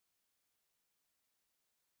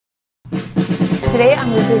Today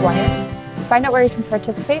on Weekly Wire, find out where you can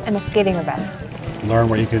participate in a skating event. Learn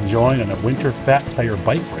where you can join in a winter fat tire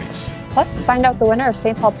bike race. Plus, find out the winner of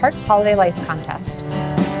St. Paul Park's Holiday Lights Contest.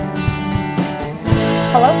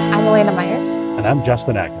 Hello, I'm Elena Myers. And I'm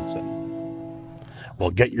Justin Atkinson. Well,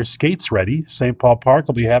 get your skates ready. St. Paul Park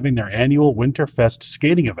will be having their annual Winterfest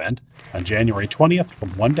skating event on January 20th from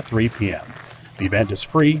 1 to 3 p.m. The event is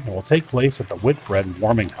free and will take place at the Whitbread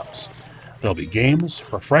Warming House. There'll be games,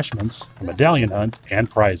 refreshments, a medallion hunt, and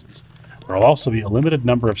prizes. There will also be a limited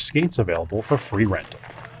number of skates available for free rental.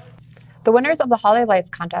 The winners of the Holiday Lights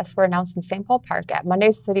Contest were announced in St. Paul Park at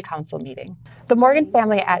Monday's City Council meeting. The Morgan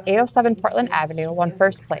family at 807 Portland Avenue won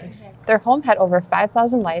first place. Their home had over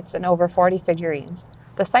 5,000 lights and over 40 figurines.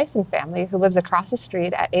 The Sison family, who lives across the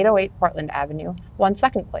street at 808 Portland Avenue, won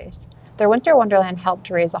second place. Their Winter Wonderland helped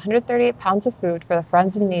to raise 138 pounds of food for the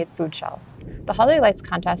Friends in Need food shelf. The Holiday Lights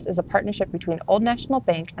Contest is a partnership between Old National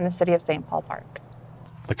Bank and the City of St. Paul Park.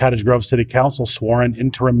 The Cottage Grove City Council swore in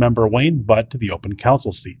interim member Wayne Butt to the open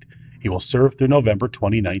council seat. He will serve through November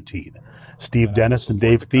 2019. Steve Dennis and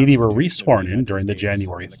Dave Thiede were re-sworn in during the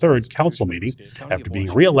January 3rd council meeting after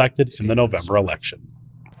being re-elected in the November election.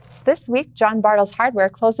 This week, John Bartyl's Hardware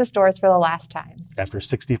closed its doors for the last time. After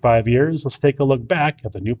 65 years, let's take a look back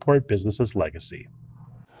at the Newport business's legacy.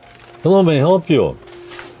 Hello, may I help you?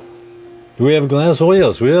 Do we have glass? Oh,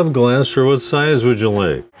 yes, we have glass. Sure, what size would you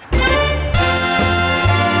like?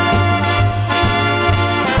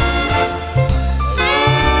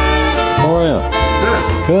 How are you?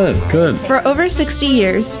 Good, good. For over 60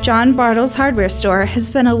 years, John Bartyl's Hardware Store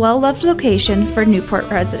has been a well-loved location for Newport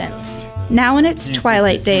residents. Now in its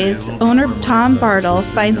twilight days, owner Tom Bartyl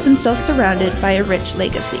finds himself surrounded by a rich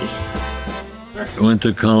legacy. I went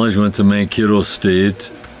to college, went to Mankato State.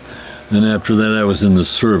 Then after that, I was in the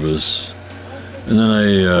service. And then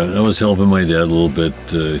I was helping my dad a little bit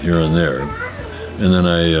here and there. And then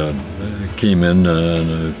I came in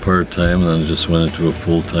part-time, and then just went into a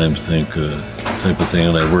full-time type of thing,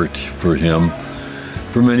 and I worked for him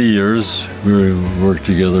for many years. We worked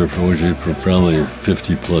together for probably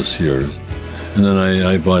 50-plus years. And then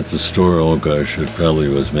I bought the store, oh gosh, it probably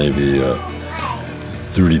was maybe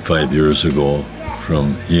 35 years ago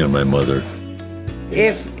from he and my mother.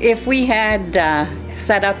 If we had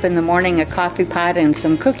set up in the morning a coffee pot and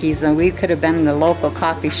some cookies, then we could have been the local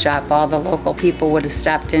coffee shop. All the local people would have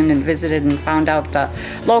stopped in and visited and found out the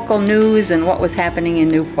local news and what was happening in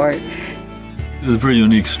Newport. It's a very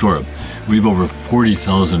unique store. We have over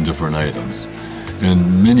 40,000 different items.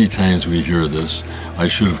 And many times we hear this, I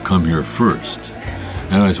should have come here first.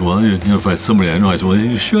 And I said, well, if somebody I know, I said, well,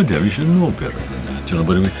 you should know better than that.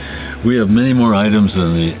 But we have many more items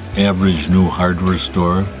than the average new hardware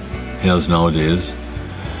store has nowadays.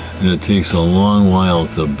 And it takes a long while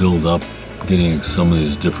to build up getting some of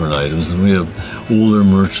these different items. And we have older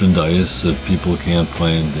merchandise that people can't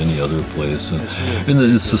find any other place. And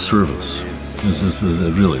it's the service. It's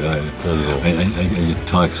really, I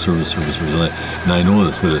talk service, and I know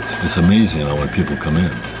this, but it's amazing how when people come in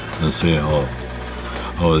and say,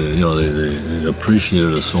 they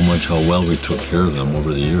appreciated us so much, how well we took care of them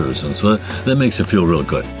over the years, and so that makes it feel real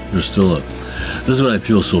good. There's still this is what I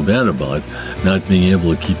feel so bad about, not being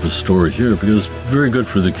able to keep a store here, because it's very good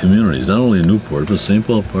for the communities, not only in Newport, but St.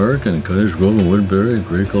 Paul Park and Cottage Grove and Woodbury,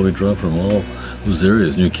 Great Colby Drop, from all those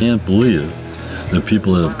areas, and you can't believe the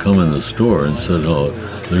people that have come in the store and said, oh,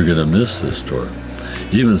 they're going to miss this store.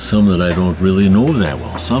 Even some that I don't really know that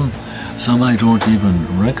well. Some I don't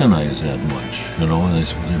even recognize that much, and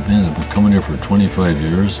they've been coming here for 25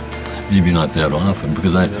 years, maybe not that often,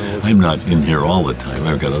 because I'm not in here all the time.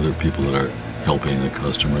 I've got other people that are helping the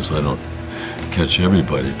customers, so I don't catch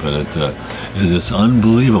everybody, but it's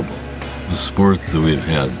unbelievable, the support that we've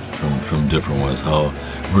had from different ones,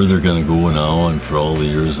 where they're going to go now, and for all the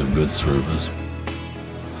years of good service.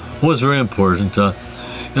 Well, it's very important,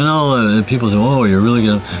 and people say, "Oh, you're really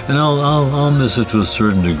gonna," and I'll miss it to a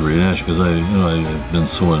certain degree, actually, because I've been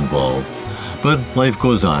so involved. But life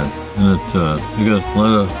goes on, and you got a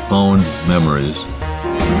lot of fond memories.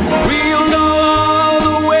 We'll go all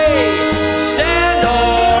the way, stand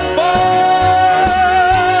or fall.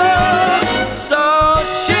 So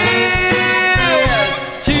cheers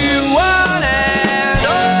to one and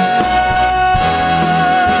all.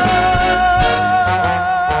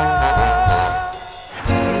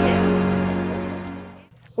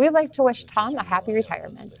 We'd like to wish Tom a happy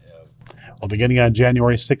retirement. Well, beginning on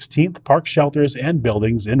January 16th, park shelters and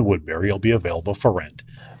buildings in Woodbury will be available for rent.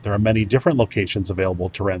 There are many different locations available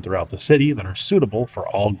to rent throughout the city that are suitable for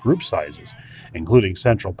all group sizes, including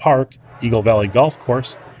Central Park, Eagle Valley Golf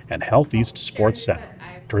Course, and Health East Sports Center.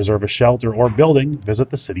 To reserve a shelter or building, visit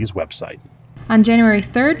the city's website. On January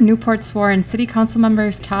 3rd, Newport swore in City Council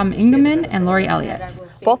members Tom Ingeman and Lori Elliott.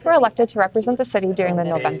 Both were elected to represent the city during the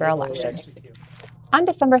November election. On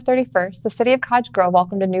December 31st, the city of Cottage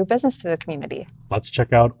welcomed a new business to the community. Let's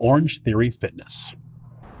check out Orange Theory Fitness.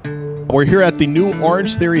 We're here at the new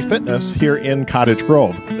Orange Theory Fitness here in Cottage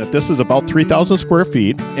Grove. This is about 3,000 square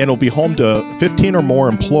feet and it'll be home to 15 or more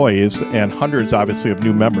employees and hundreds, obviously, of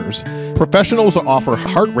new members. Professionals offer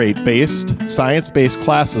heart rate-based, science-based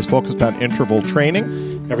classes focused on interval training.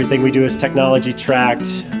 Everything we do is technology tracked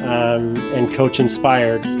and coach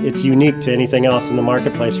inspired. It's unique to anything else in the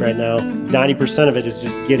marketplace right now. 90% of it is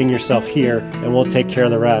just getting yourself here and we'll take care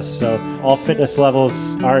of the rest. So all fitness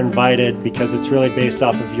levels are invited because it's really based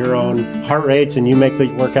off of your own heart rates and you make the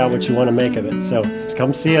workout what you want to make of it. So just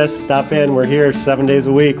come see us, stop in. We're here 7 days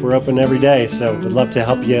a week. We're open every day. So we'd love to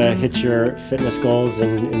help you hit your fitness goals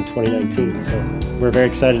in 2019. So we're very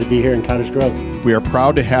excited to be here in Cottage Grove. We are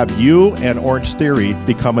proud to have you and Orange Theory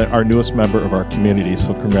become our newest member of our community.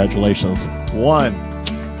 So congratulations. One.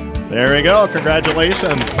 There we go.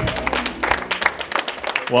 Congratulations.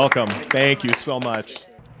 Welcome. Thank you so much.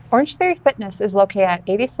 Orange Theory Fitness is located at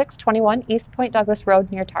 8621 East Point Douglas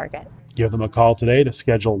Road near Target. Give them a call today to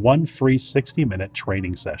schedule one free 60-minute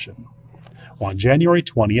training session. On January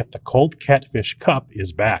 20th, the Cold Catfish Cup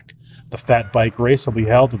is back. The fat bike race will be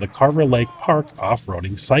held at the Carver Lake Park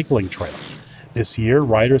off-roading cycling trail. This year,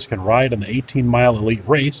 riders can ride on the 18-mile elite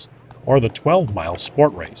race or the 12-mile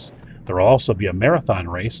sport race. There will also be a marathon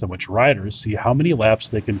race in which riders see how many laps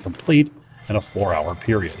they can complete in a 4-hour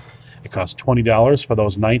period. It costs $20 for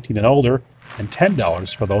those 19 and older and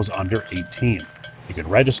 $10 for those under 18. You can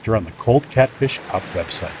register on the Cold Catfish Cup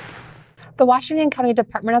website. The Washington County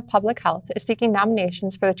Department of Public Health is seeking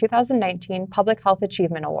nominations for the 2019 Public Health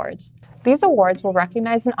Achievement Awards. These awards will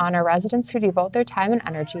recognize and honor residents who devote their time and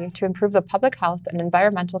energy to improve the public health and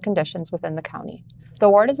environmental conditions within the county. The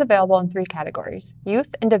award is available in 3 categories: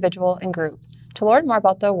 youth, individual, and group. To learn more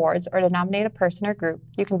about the awards or to nominate a person or group,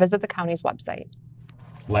 you can visit the county's website.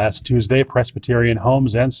 Last Tuesday, Presbyterian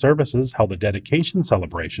Homes and Services held a dedication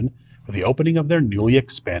celebration for the opening of their newly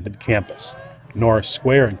expanded campus. Norris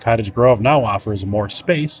Square in Cottage Grove now offers more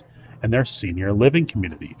space in their senior living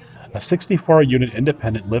community. A 64-unit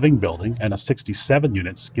independent living building and a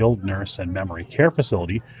 67-unit skilled nurse and memory care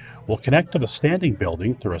facility will connect to the standing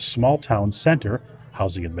building through a small town center,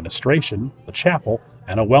 housing administration, the chapel,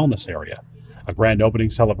 and a wellness area. A grand opening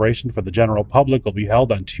celebration for the general public will be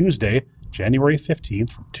held on Tuesday, January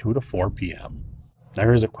 15th from 2 to 4 p.m. Now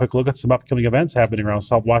here's a quick look at some upcoming events happening around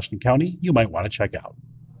South Washington County you might want to check out.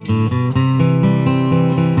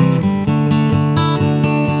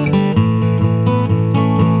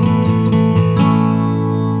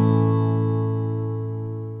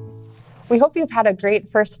 We hope you've had a great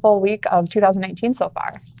first full week of 2019 so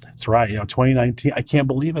far. That's right. 2019, I can't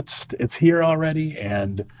believe it's here already,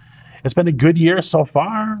 and it's been a good year so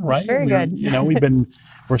far, right? Very good.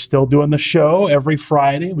 We're still doing the show every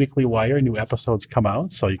Friday, Weekly Wire. New episodes come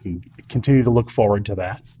out, so you can continue to look forward to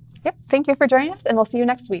that. Yep. Thank you for joining us, and we'll see you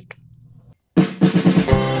next week.